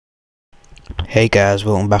Hey guys,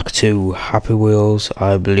 welcome back to Happy Wheels.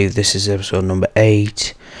 I believe this is episode number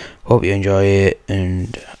 8. Hope you enjoy it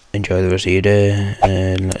and enjoy the rest of your day,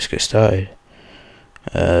 and let's get started.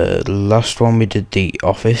 The last one we did the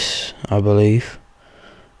office, I believe.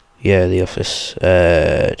 Yeah, the office.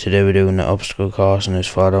 Today we're doing the obstacle course, and as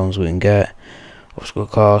far down as we can get. Obstacle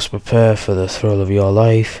course, prepare for the thrill of your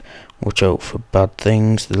life. Watch out for bad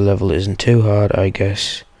things. The level isn't too hard, I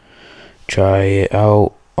guess. Try it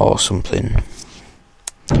out or something.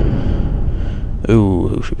 Ooh,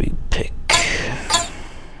 who should we pick?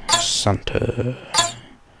 Santa.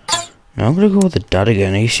 No, I'm gonna go with the dad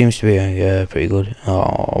again. He seems to be pretty good.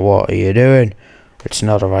 Oh, what are you doing? It's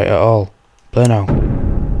not alright at all. Play now.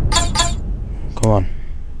 Come on.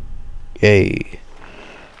 Yay.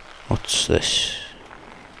 What's this?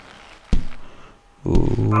 Ooh.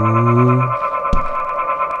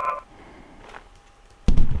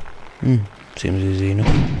 Seems easy enough.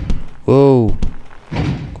 Whoa.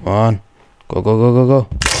 Come on. Go, go, go, go, go.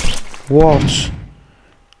 What?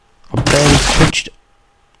 I barely touched.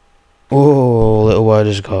 Oh, little boy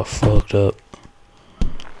just got fucked up.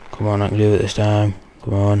 Come on, I can do it this time.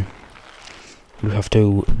 Come on. You have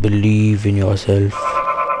to believe in yourself.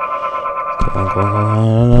 Come on, go,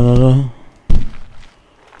 go, go,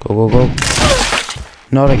 go, go, go, go.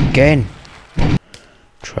 Not again.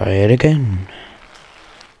 Try it again.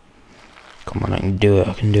 Come on, I can do it.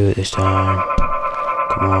 I can do it this time.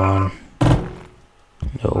 Come on.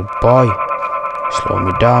 Little boy. Slow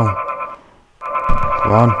me down.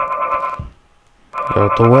 Come on. Get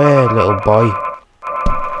out the way, little boy.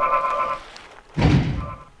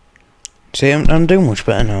 See, I'm doing much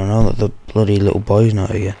better now that the bloody little boy's not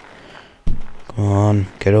here. Come on,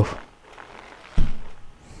 get up.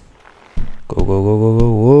 Go, go, go, go,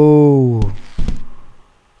 go. Whoa.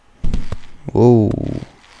 Whoa.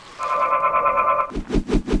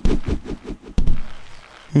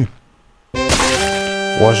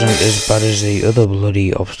 Wasn't as bad as the other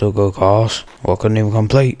bloody obstacle course. Well, I couldn't even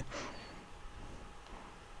complete.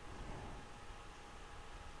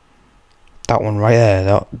 That one right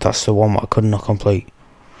there, that's the one that I could not complete.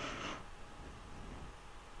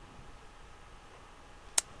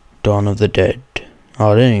 Dawn of the Dead.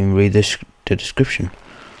 Oh, I didn't even read the description.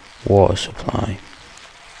 Water supply.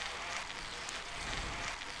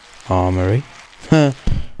 Armory.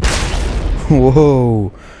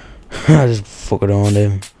 Whoa. I just fucking owned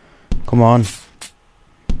him. Come on.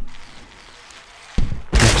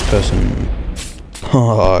 Next person.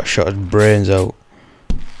 Oh, I shot his brains out.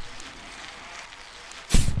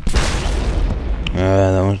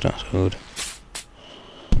 That one's not so good.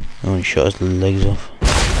 That one shot his legs off.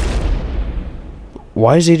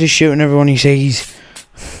 Why is he just shooting everyone he sees?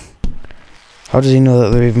 How does he know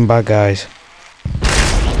that they're even bad guys?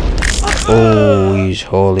 Oh, he's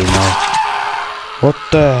holy mouth. What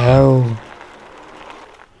the hell?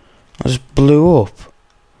 I just blew up.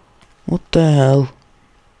 What the hell?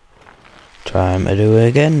 Trying to do it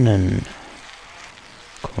again and...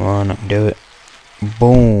 Come on, I can do it.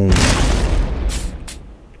 Boom.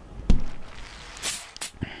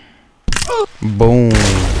 Boom.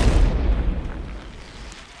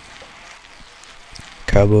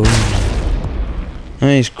 Kaboom.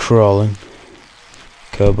 And he's crawling.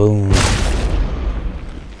 Kaboom.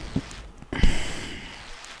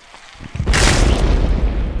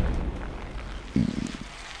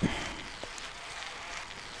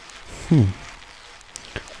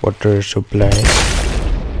 Water supply.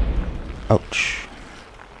 Ouch.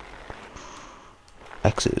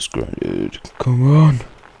 Access granted. Come on.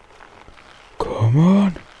 Come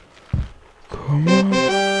on. Come on.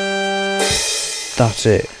 That's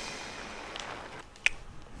it.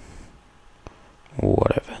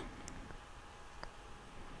 Whatever.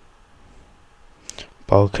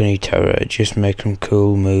 Balcony terror. Just make some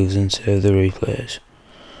cool moves and save the replays.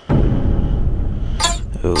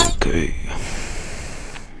 Okay.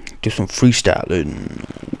 Do some freestyling.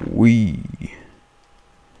 Wee.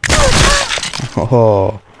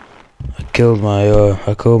 Oh, I killed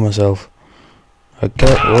myself.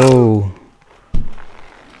 Whoa.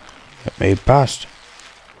 Let me past.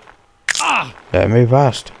 Let me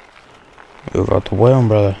past. Move out the way,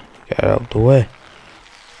 umbrella. Get out the way.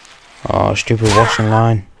 Oh, stupid washing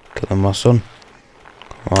line. Killing my son.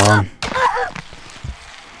 Come on.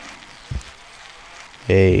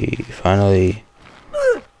 Hey, finally.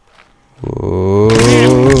 Whoa.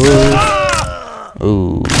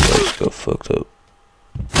 Ooh, I just got fucked up.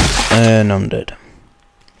 And I'm dead.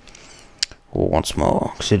 Oh, once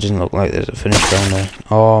more, because it doesn't look like there's a finish down there.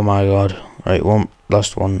 Oh my god. Right,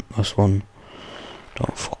 last one.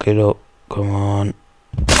 Don't fuck it up. Come on.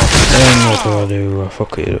 Then what do? I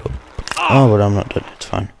fuck it up. Oh, but I'm not dead. It's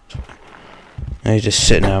fine. It's fine. And he's just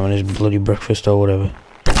sitting there having his bloody breakfast or whatever.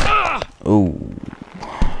 Oh.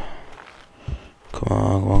 Come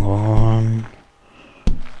on, come on, come on.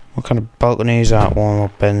 What kind of balcony is that? Warm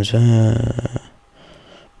up pens.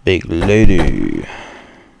 Big lady.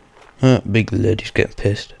 Big lady's getting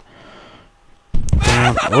pissed.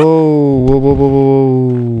 Oh, whoa, whoa, whoa,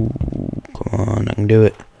 whoa. Come on, I can do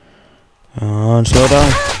it. Come on, slow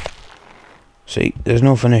down. See, there's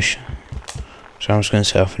no finish. So I'm just going to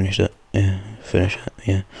say I'll finish it. Yeah, finish it,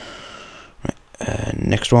 yeah. Right,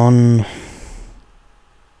 next one.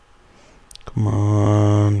 Come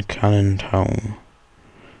on, Cannon Town.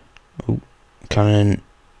 Oh, Cannon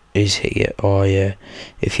is here. Oh yeah.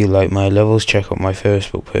 If you like my levels, check out my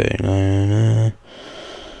Facebook page.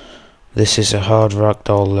 This is a hard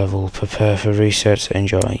ragdoll level. Prepare for resets.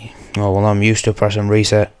 Enjoy. Oh well, I'm used to pressing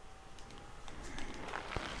reset.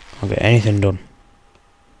 I'll get anything done.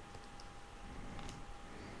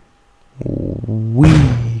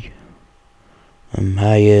 Wee. I'm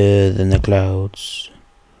higher than the clouds.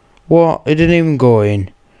 What? It didn't even go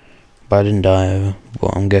in. But I didn't die ever.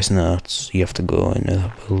 But I'm guessing that's you have to go into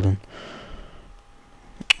that building.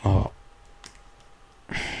 Oh.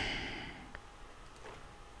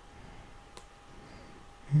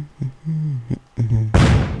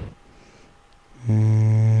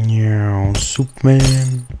 Yeah,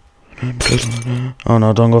 Superman. Oh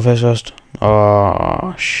no, don't go face first.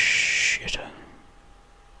 Oh shit.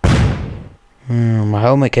 My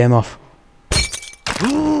helmet came off.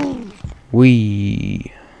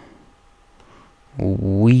 Wee.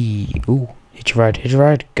 Ooh, hitch a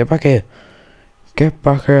ride, get back here. Get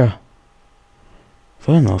back here.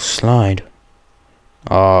 For no slide.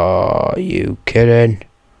 Oh, you kidding?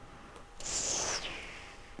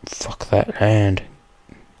 Fuck that hand.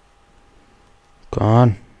 Go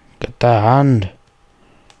on, get that hand.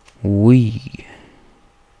 Wee.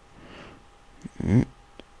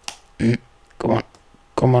 Come on,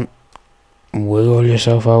 come on. Wiggle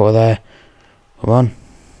yourself out of there. Come on.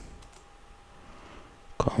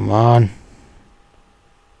 Come on.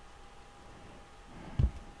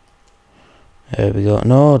 There we go.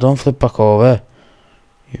 No, don't flip back over.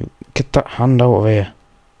 You get that hand out of here.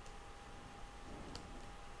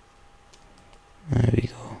 There we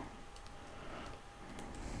go.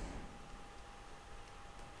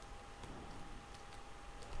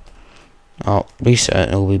 Oh, reset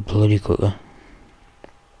it'll be bloody quicker.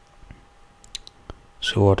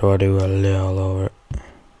 So what do? I'll lay all over it.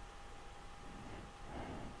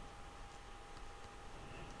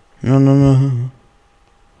 No.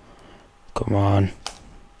 Come on.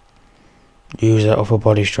 Use that upper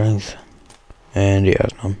body strength. And he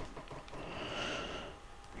has none.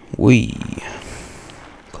 Wee.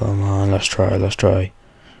 Come on, let's try.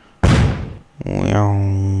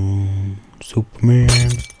 Superman.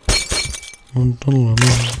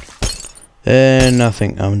 And I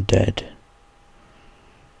think I'm dead.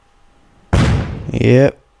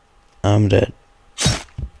 Yep, I'm dead.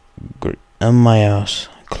 Great. And my ass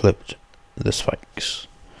clipped the spikes.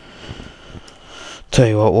 Tell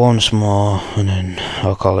you what, once more, and then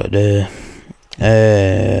I'll call it a day.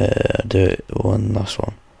 Do it one last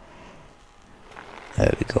one.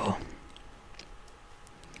 There we go.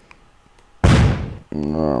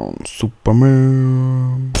 Now,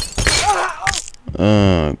 Superman.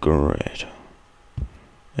 Great.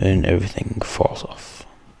 And everything falls off.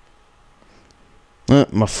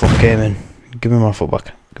 My foot came in. Give me my foot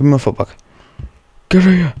back. Get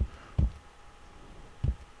here.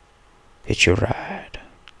 Hitch your ride.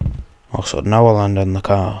 Also, now I'll land in the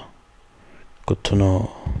car. Good to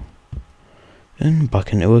know. And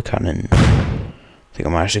back into a cannon. I think I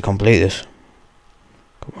might actually complete this.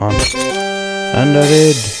 Come on. And I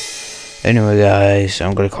did. Anyway guys,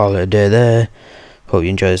 I'm going to call it a day there. Hope you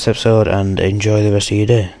enjoyed this episode and enjoy the rest of your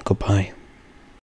day. Goodbye.